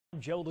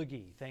Joe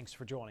Legee, thanks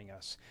for joining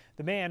us.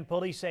 The man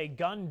police say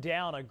gunned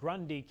down a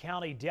Grundy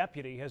County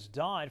deputy has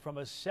died from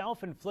a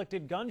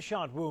self-inflicted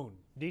gunshot wound.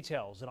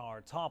 Details in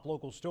our top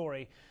local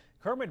story.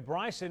 Kermit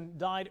Bryson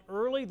died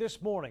early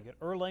this morning at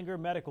Erlanger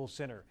Medical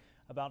Center,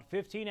 about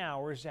 15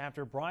 hours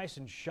after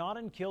Bryson shot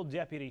and killed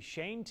Deputy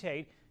Shane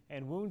Tate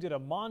and wounded a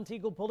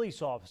Monteagle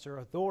police officer.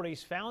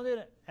 Authorities found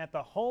it at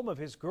the home of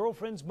his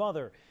girlfriend's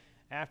mother.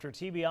 After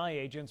TBI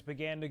agents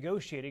began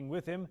negotiating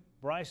with him,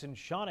 Bryson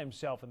shot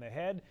himself in the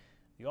head.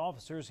 The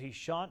officers he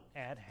shot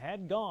at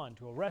had gone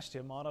to arrest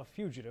him on a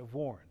fugitive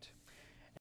warrant.